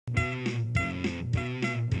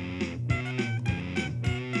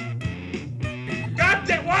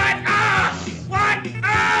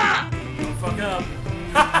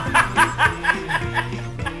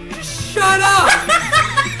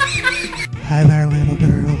Hi there, little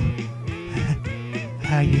girl.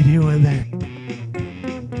 How you doing there?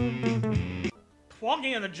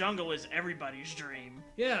 Walking in the jungle is everybody's dream.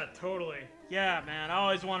 Yeah, totally. Yeah, man, I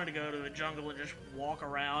always wanted to go to the jungle and just walk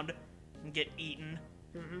around and get eaten.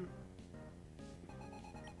 Mm-hmm.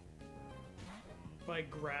 By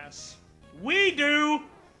grass. We do!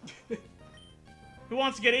 Who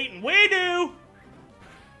wants to get eaten? We do!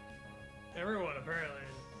 Everyone, apparently.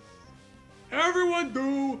 Everyone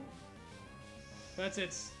do! That's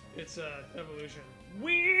its evolution.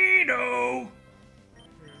 We do! Mm-hmm.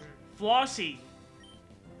 Flossie.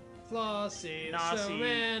 Flossie, Nossie. so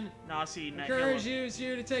man, Nossie, encourage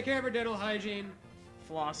you to take care of your dental hygiene.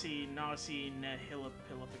 Flossie, Nossie,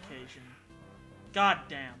 Nihilipilification. God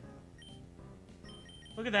damn.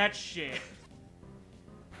 Look at that shit.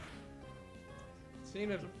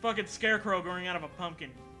 Seeing if It's a fucking scarecrow growing out of a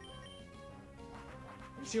pumpkin.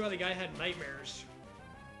 you see why the guy had nightmares.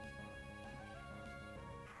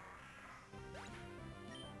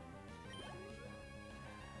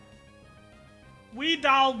 We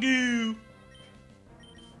doggo.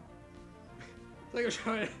 It's like I'm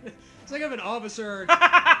trying. It's like I'm an officer.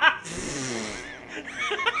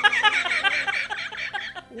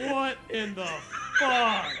 What in the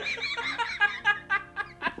fuck?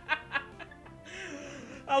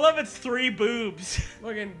 I love its 3 boobs.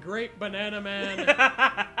 Fucking great banana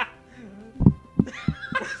man.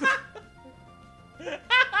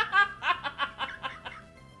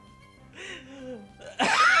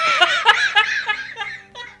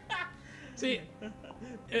 See,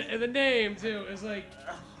 and the name too is like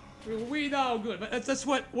we all good, but that's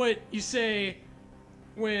what you say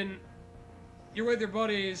when you're with your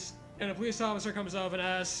buddies and a police officer comes up and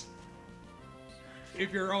asks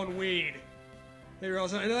if you're on weed. They're all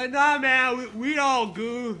and they're like, nah, man, we all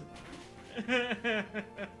good.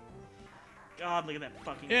 God, look at that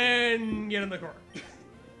fucking. And get in the car.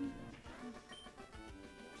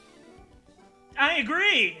 I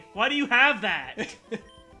agree. Why do you have that?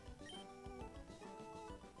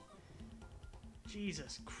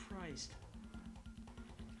 Jesus Christ.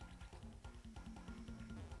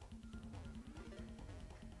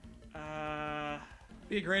 It'd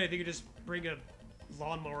be great if you could just bring a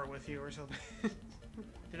lawnmower with you or something.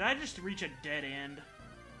 Did I just reach a dead end?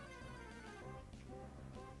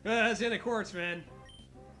 That's the end of Quartz, man.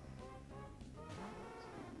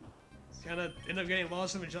 Just gotta end up getting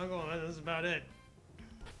lost in the jungle, and that's about it.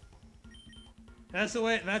 That's the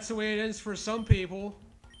way it ends for some people.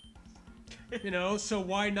 You know, so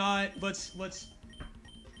why not? Let's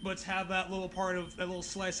have that little part of that little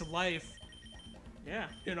slice of life. Yeah.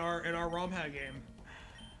 In our ROM hack game.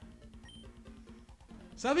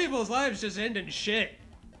 Some people's lives just end in shit.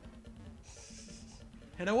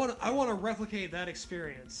 And I want to replicate that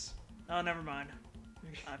experience. Oh, never mind.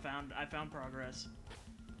 I found progress.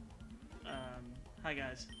 Hi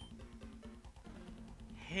guys.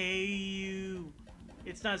 Hey you.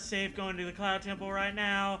 It's not safe going to the Cloud Temple right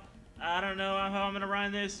now. I don't know how I'm gonna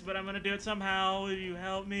run this, but I'm gonna do it somehow. Will you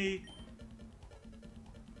help me?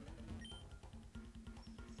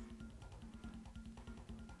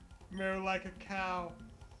 Mirror like a cow.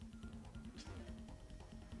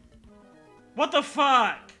 What the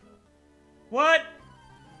fuck? What?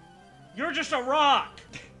 You're just a rock.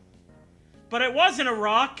 But it wasn't a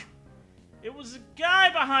rock. It was a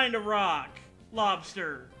guy behind a rock.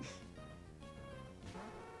 Lobster.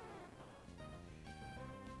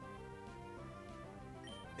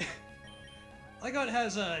 I like how it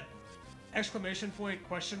has a exclamation point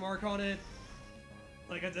question mark on it.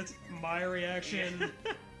 Like that's my reaction.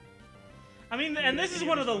 I mean, and this is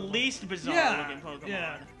one of the least bizarre looking Pokemon.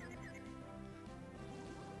 Yeah.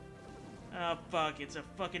 Oh fuck, it's a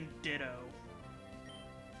fucking Ditto.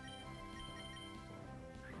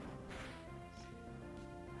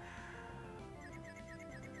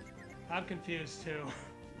 I'm confused too.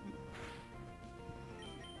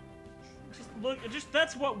 Just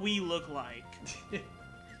that's what we look like.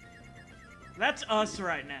 That's us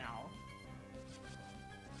right now.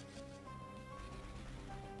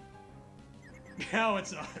 Now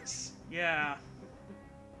it's us. Yeah.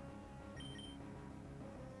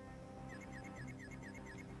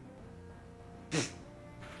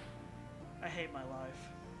 I hate my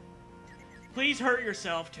life. Please hurt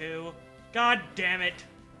yourself too. God damn it.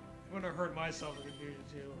 I'm gonna hurt myself in confusion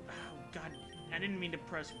too. Oh god, I didn't mean to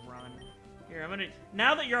press run. Here, I'm gonna...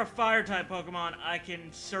 Now that you're a fire-type Pokemon, I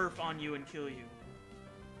can surf on you and kill you.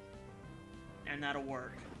 And that'll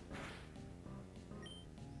work.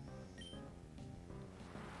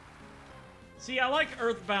 See, I like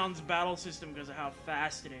Earthbound's battle system because of how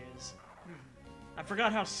fast it is. I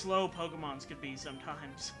forgot how slow Pokemons could be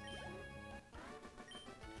sometimes.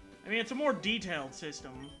 I mean, it's a more detailed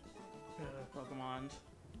system. Yeah. Pokemon.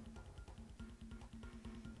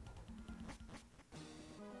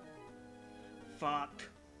 Fuck.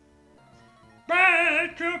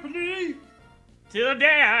 Bad company! Till the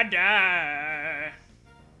day I die.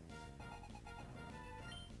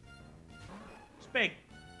 It's big.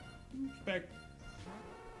 Back.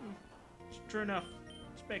 It's true enough.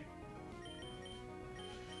 It's big.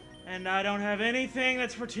 And I don't have anything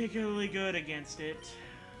that's particularly good against it.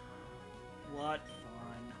 What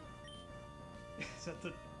fun. Is that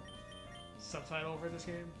the subtitle for this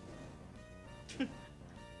game?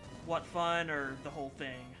 What fun, or the whole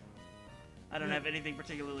thing? I don't have anything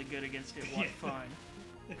particularly good against it. What fun.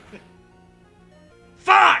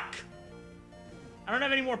 Fuck! I don't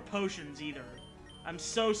have any more potions either. I'm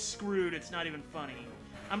so screwed it's not even funny.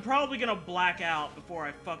 I'm probably gonna black out before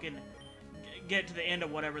I fucking get to the end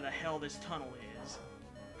of whatever the hell this tunnel is.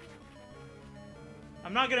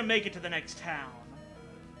 I'm not gonna make it to the next town.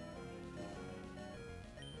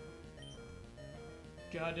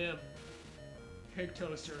 Goddamn pig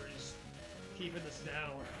toaster is keeping us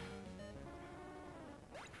down.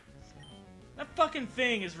 That fucking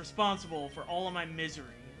thing is responsible for all of my misery.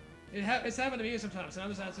 It's happened to me sometimes.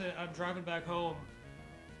 Sometimes I'm driving back home,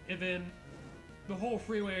 and then the whole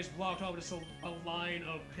freeway is blocked off with just a line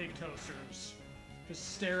of pig toasters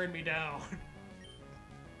just staring me down.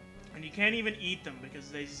 And you can't even eat them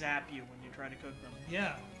because they zap you when you try to cook them.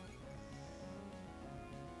 Yeah.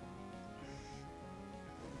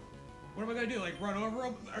 What am I gonna do? Like, run over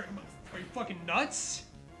them? Are you fucking nuts?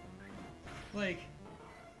 Like,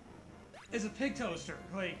 it's a pig toaster.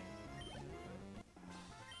 Like,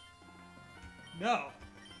 no.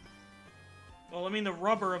 Well, I mean, the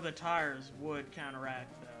rubber of the tires would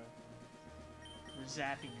counteract the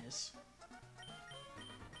zappiness.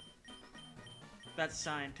 That's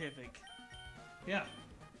scientific. Yeah.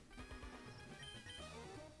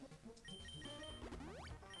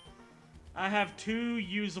 I have 2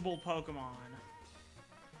 usable Pokemon.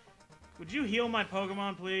 Would you heal my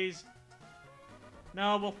Pokemon, please?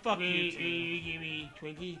 No, well, fuck you too. Give me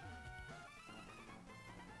Twinkie.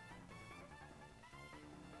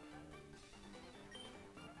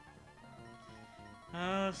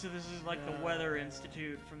 Oh, so this is like the Weather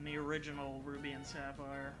Institute from the original Ruby and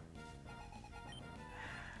Sapphire.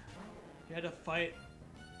 You had to fight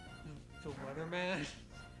the weatherman?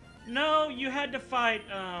 No, you had to fight,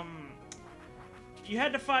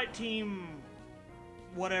 Team...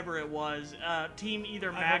 whatever it was. Team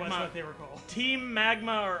either I know Magma... that's what they were called. Team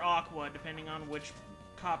Magma or Aqua, depending on which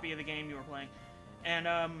copy of the game you were playing. And,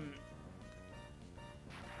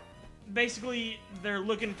 basically, they're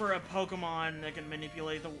looking for a Pokemon that can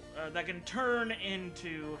manipulate the... that can turn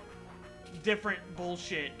into different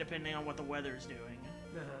bullshit depending on what the weather's doing.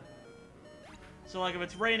 So, like, if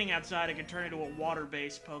it's raining outside, it can turn into a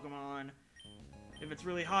water-based Pokemon. If it's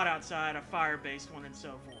really hot outside, a fire-based one, and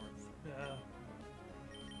so forth. Yeah.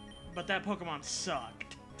 But that Pokemon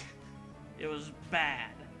sucked. It was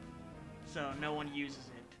bad. So no one uses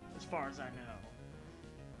it, as far as I know.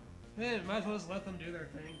 Man, might as well just let them do their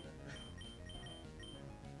thing.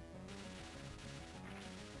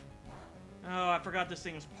 Oh, I forgot this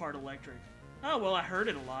thing was part electric. Oh, well, I heard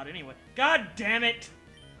it a lot anyway. God damn it!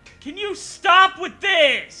 Can you stop with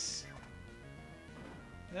this?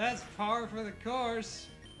 That's par for the course.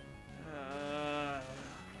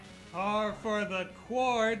 Par for the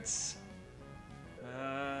Quartz.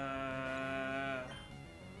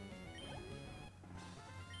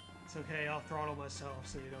 It's okay, I'll throttle myself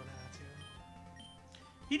so you don't have to.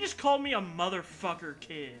 He just called me a motherfucker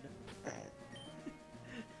kid.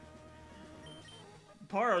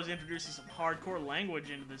 Paro's introducing some hardcore language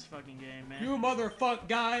into this fucking game, man. You motherfuck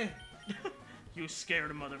guy. You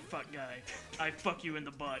scared motherfuck guy. I fuck you in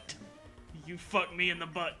the butt. You fuck me in the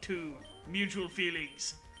butt too. Mutual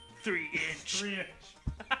feelings. 3-inch. 3-inch.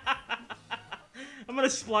 I'm gonna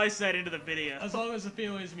splice that into the video. As long as the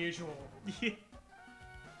feeling is mutual.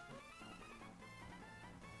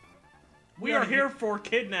 We are here for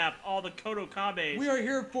kidnap all the Kodokabes. We are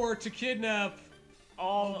here to kidnap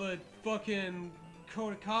all the fucking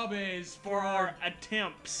Kodokabes for our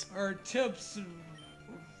attempts. Our tips of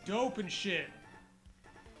dope and shit.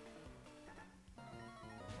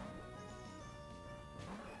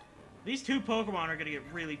 These 2 Pokemon are gonna get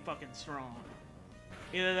really fucking strong.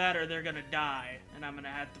 Either that or they're gonna die, and I'm gonna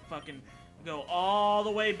have to fucking go all the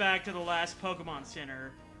way back to the last Pokemon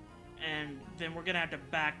Center, and then we're gonna have to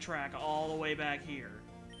backtrack all the way back here.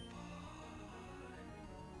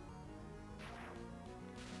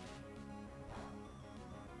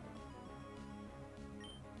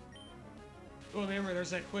 Well, remember,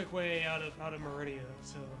 there's that quick way out of Meridia,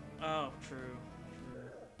 so... Oh, true.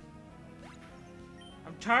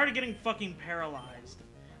 I'm tired of getting fucking paralyzed.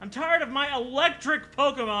 I'm tired of my electric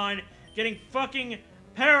Pokemon getting fucking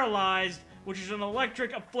paralyzed, which is an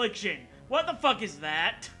electric affliction. What the fuck is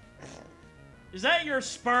that? Is that your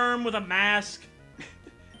sperm with a mask?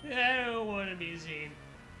 I don't want to be seen.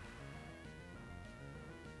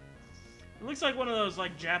 It looks like one of those,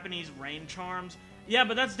 like, Japanese rain charms. Yeah,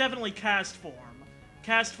 but that's definitely Cast Form.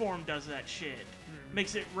 Cast Form does that shit.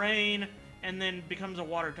 Makes it rain, and then becomes a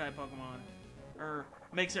water-type Pokemon. Or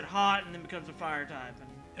makes it hot, and then becomes a fire-type.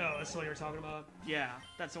 Oh, that's what you were talking about? Yeah,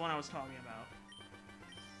 that's the one I was talking about.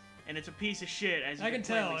 And it's a piece of shit, as you I can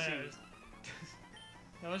tell, see. yeah.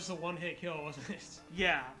 That was just a one-hit kill, wasn't it?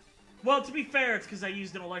 Yeah. Well, to be fair, it's because I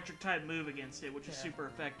used an electric-type move against it, which is super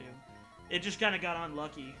effective. It just kind of got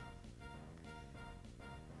unlucky.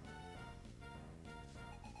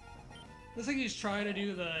 Looks like he's trying to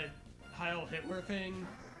do the Heil Hitler thing,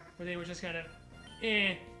 where they were just kind of,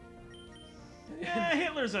 eh. Yeah,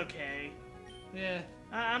 Hitler's okay. Yeah.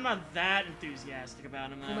 I'm not that enthusiastic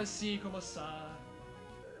about him, though. Como si, como sa.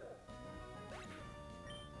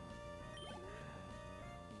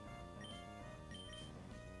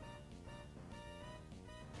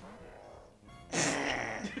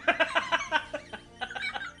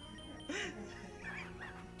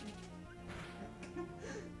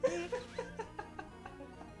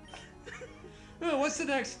 What's the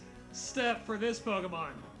next step for this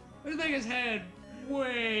Pokemon? Let's make his head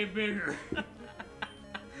way bigger.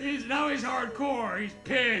 Now he's hardcore. He's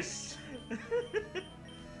pissed. He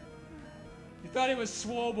thought he was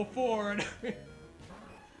swole before, and if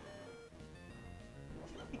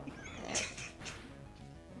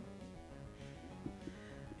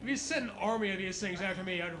you sent an army of these things after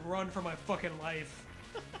me, I'd run for my fucking life.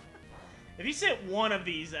 If you sent one of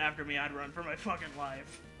these after me, I'd run for my fucking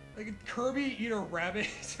life. Like, did Kirby eat a rabbit?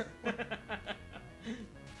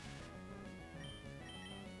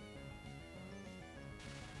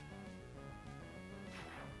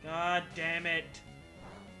 God damn it.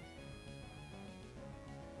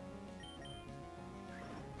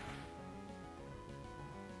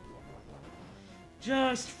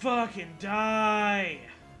 Just fucking die.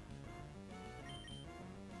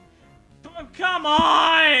 Come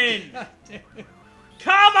on! God damn it.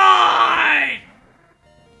 Come on!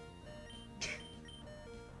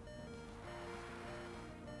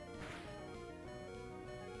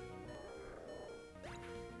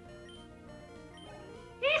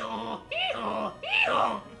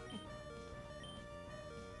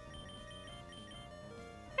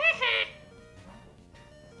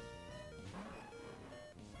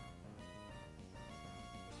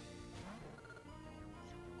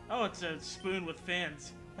 Oh, it's a spoon with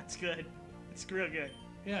fins. That's good. It's real good.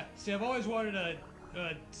 Yeah, see, I've always wanted a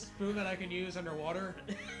spoon that I can use underwater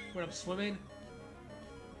when I'm swimming.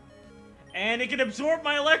 And it can absorb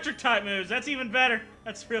my electric type moves. That's even better.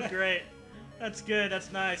 That's real great. That's good.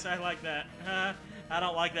 That's nice. I like that. I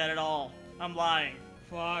don't like that at all. I'm lying.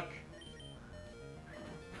 Fuck.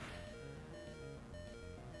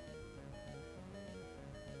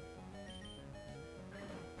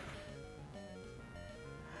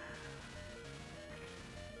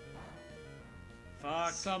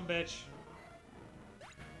 Fuck. Some bitch.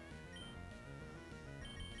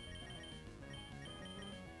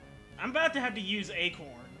 I'm about to have to use Acorn.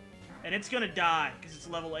 And it's gonna die, because it's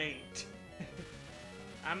level 8.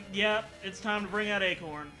 Yep, it's time to bring out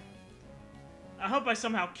Acorn. I hope I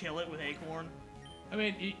somehow kill it with Acorn. I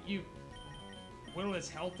mean, you whittle its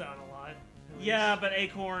health down a lot. Yeah, but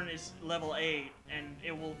Acorn is level 8, and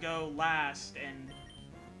it will go last, and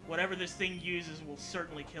whatever this thing uses will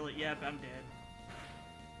certainly kill it. Yep, I'm dead.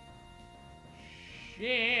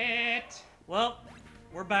 Shit! Well,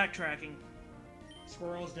 we're backtracking.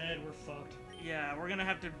 Squirrel's dead, we're fucked. Yeah, we're gonna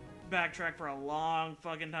have to backtrack for a long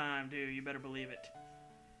fucking time, too. You better believe it.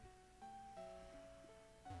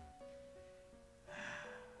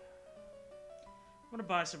 I'm gonna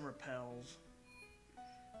buy some repels.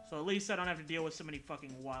 So at least I don't have to deal with so many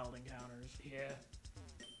fucking wild encounters. Yeah.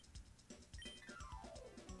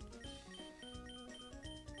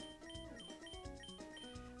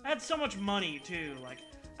 I had so much money, too. Like,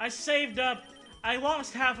 I saved up... I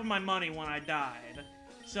lost half of my money when I died.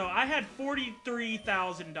 So I had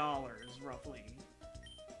 $43,000, roughly.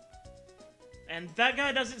 And that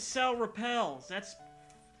guy doesn't sell repels. That's...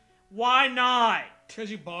 Why not? Because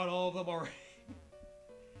you bought all of them already.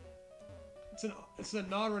 It's a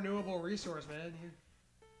non-renewable resource, man.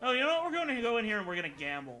 Oh, you know what? We're going to go in here and we're going to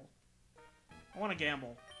gamble. I want to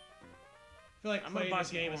gamble. I feel like I'm playing gonna buy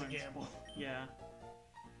this game is a coins. gamble. Yeah.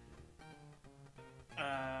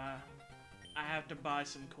 to buy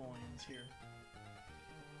some coins here.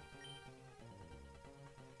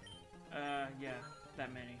 Yeah,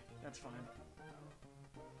 that many. That's fine.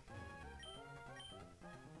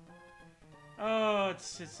 Oh,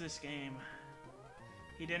 it's this game.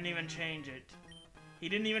 He didn't even change it. He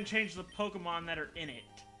didn't even change the Pokemon that are in it.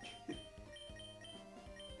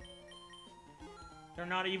 They're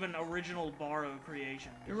not even original borrow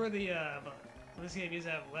creations. Remember the, this game used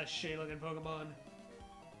to have less shitty looking Pokemon?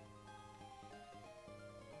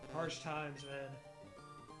 Harsh times, man.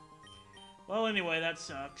 Well, anyway, that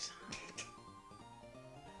sucks.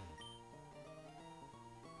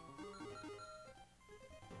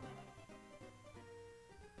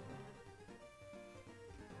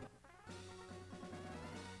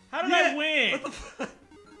 How did I win? What the fuck?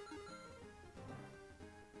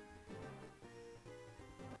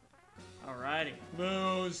 Alrighty.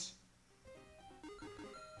 Lose.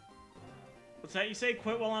 What's that you say?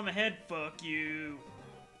 Quit while I'm ahead? Fuck you.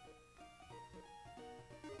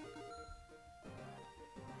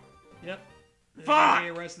 Yep. Fuck!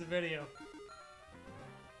 The rest of the video.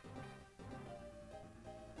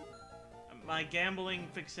 My gambling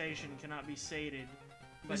fixation cannot be sated.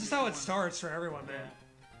 This is how it starts for everyone, man.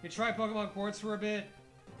 You try Pokemon Quartz for a bit,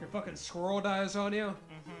 your fucking squirrel dies on you.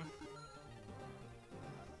 Mm-hmm.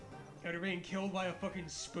 And you're being killed by a fucking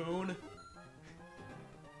spoon.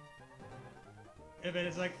 And then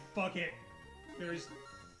it's like, fuck it. There's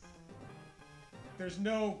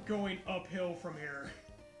no going uphill from here.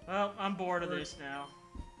 Well, I'm bored of this now.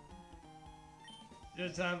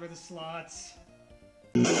 Just time for the slots.